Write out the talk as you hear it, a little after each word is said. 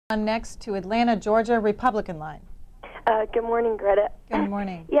On next to Atlanta, Georgia, Republican line. Good morning, Greta. Good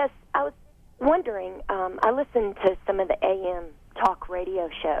morning. Yes, I was wondering, I listened to some of the AM talk radio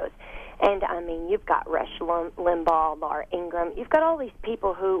shows, and I mean, you've got Rush Limbaugh, Laura Ingraham, you've got all these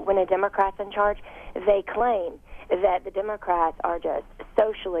people who, when a Democrat's in charge, they claim that the Democrats are just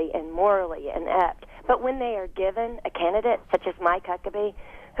socially and morally inept. But when they are given a candidate such as Mike Huckabee,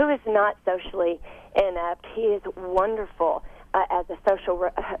 who is not socially inept, he is wonderful as a social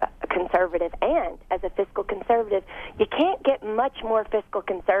conservative and as a fiscal conservative. You can't get much more fiscal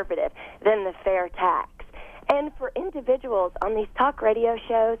conservative than the fair tax. And for individuals on these talk radio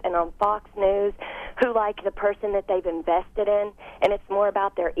shows and on Fox News who like the person that they've invested in, and it's more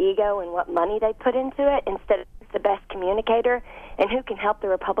about their ego and what money they put into it instead of the best communicator and who can help the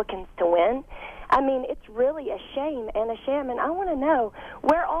Republicans to win, I mean, it's really a shame and a sham, and I want to know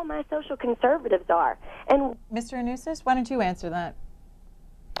where all my social conservatives are. And Mr. Anuzis, why don't you answer that?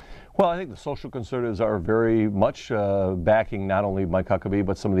 Well, I think the social conservatives are very much backing not only Mike Huckabee,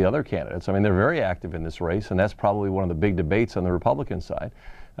 but some of the other candidates. I mean, they're very active in this race, and that's probably one of the big debates on the Republican side.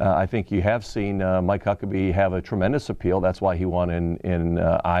 I think you have seen Mike Huckabee have a tremendous appeal. That's why he won in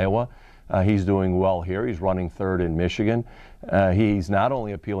Iowa. He's doing well here. He's running third in Michigan. He's not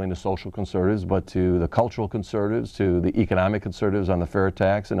only appealing to social conservatives, but to the cultural conservatives, to the economic conservatives on the fair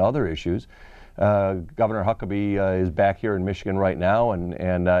tax and other issues. Governor Huckabee is back here in Michigan right now, and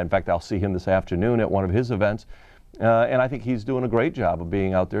in fact, I'll see him this afternoon at one of his events. And I think he's doing a great job of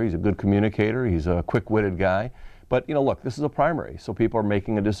being out there. He's a good communicator. He's a quick-witted guy. But, you know, look, this is a primary, so people are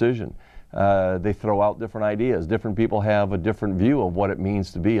making a decision. They throw out different ideas. Different people have a different view of what it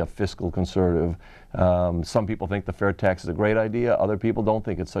means to be a fiscal conservative. Some people think the fair tax is a great idea. Other people don't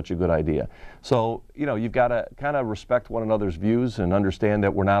think it's such a good idea. So, you know, you've got to kind of respect one another's views and understand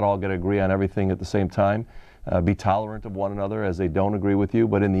that we're not all going to agree on everything at the same time. Be tolerant of one another as they don't agree with you.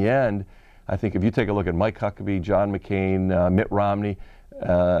 But in the end, I think if you take a look at Mike Huckabee, John McCain, Mitt Romney,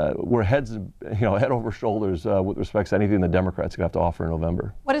 we're head over shoulders with respect to anything the Democrats have to offer in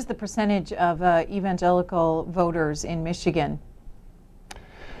November. What is the percentage of evangelical voters in Michigan?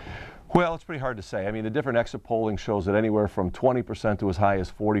 Well, it's pretty hard to say. I mean, the different exit polling shows that anywhere from 20% to as high as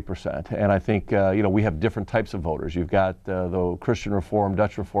 40%. And I think, you know, we have different types of voters. You've got the Christian Reform,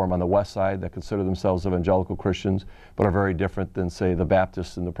 Dutch Reform on the west side that consider themselves evangelical Christians, but are very different than, say, the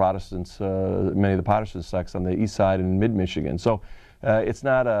Baptists and the Protestants, many of the Protestant sects on the east side and in mid-Michigan. So it's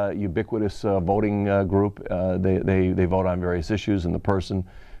not a ubiquitous voting group. They vote on various issues and the person.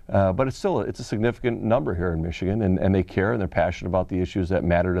 But it's a significant number here in Michigan, and they care and they're passionate about the issues that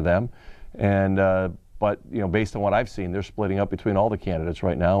matter to them. And but you know, based on what I've seen, they're splitting up between all the candidates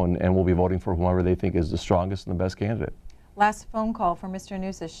right now, and will be voting for whoever they think is the strongest and the best candidate. Last phone call from Mr.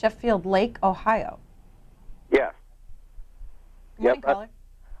 Anuzis, Sheffield Lake, Ohio. Yes. Good morning, caller.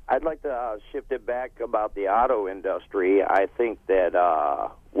 I'd like to shift it back about the auto industry. I think that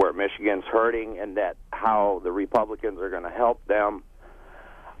where Michigan's hurting and that how the Republicans are going to help them.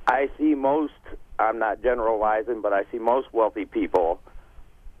 I see most, I'm not generalizing, but I see most wealthy people,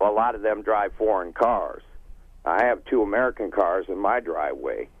 a lot of them drive foreign cars. I have 2 American cars in my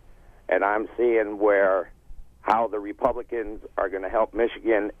driveway, and I'm seeing how the Republicans are going to help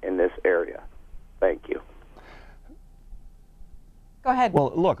Michigan in this area. Thank you. Go ahead.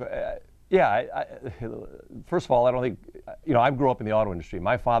 Well, look, first of all, I don't think, you know, I grew up in the auto industry.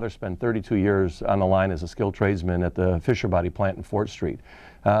 My father spent 32 years on the line as a skilled tradesman at the Fisher Body plant in Fort Street.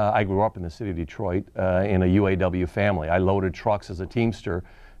 I grew up in the city of Detroit in a UAW family. I loaded trucks as a teamster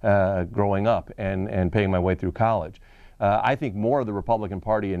growing up and paying my way through college. I think more of the Republican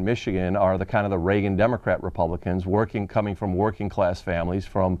Party in Michigan are the kind of the Reagan Democrat Republicans, coming from working class families,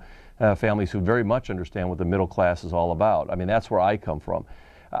 from families who very much understand what the middle class is all about. I mean, that's where I come from.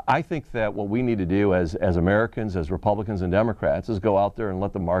 I think that what we need to do as Americans, as Republicans and Democrats, is go out there and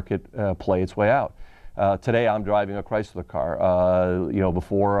let the market play its way out. Today I'm driving a Chrysler car. You know,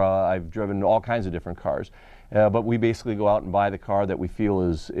 before I've driven all kinds of different cars. But we basically go out and buy the car that we feel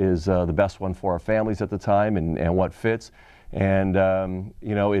is the best one for our families at the time and what fits. And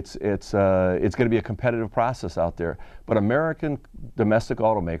you know, it's going to be a competitive process out there. But American domestic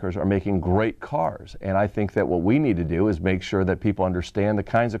automakers are making great cars, and I think that what we need to do is make sure that people understand the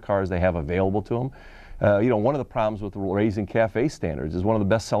kinds of cars they have available to them. You know, one of the problems with raising CAFE standards is one of the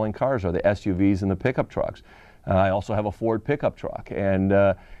best-selling cars are the SUVs and the pickup trucks. I also have a Ford pickup truck, and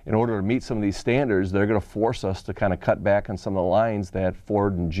in order to meet some of these standards, they're going to force us to kind of cut back on some of the lines that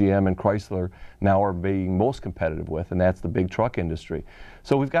Ford and GM and Chrysler now are being most competitive with, and that's the big truck industry.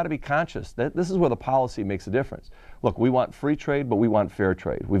 So we've got to be conscious that this is where the policy makes a difference. Look, we want free trade, but we want fair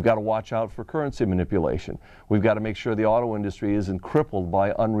trade. We've got to watch out for currency manipulation. We've got to make sure the auto industry isn't crippled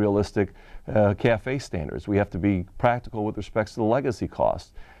by unrealistic CAFE standards. We have to be practical with respect to the legacy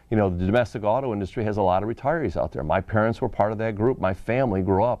costs. You know, the domestic auto industry has a lot of retirees out there. My parents were part of that group. My family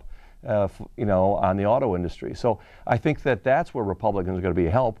grew up, you know, on the auto industry. So I think that that's where Republicans are going to be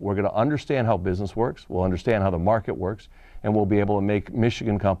help. We're going to understand how business works. We'll understand how the market works, and we'll be able to make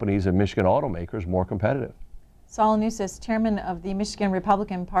Michigan companies and Michigan automakers more competitive. Saul Anuzis, chairman of the Michigan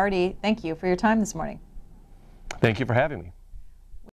Republican Party, thank you for your time this morning. Thank you for having me.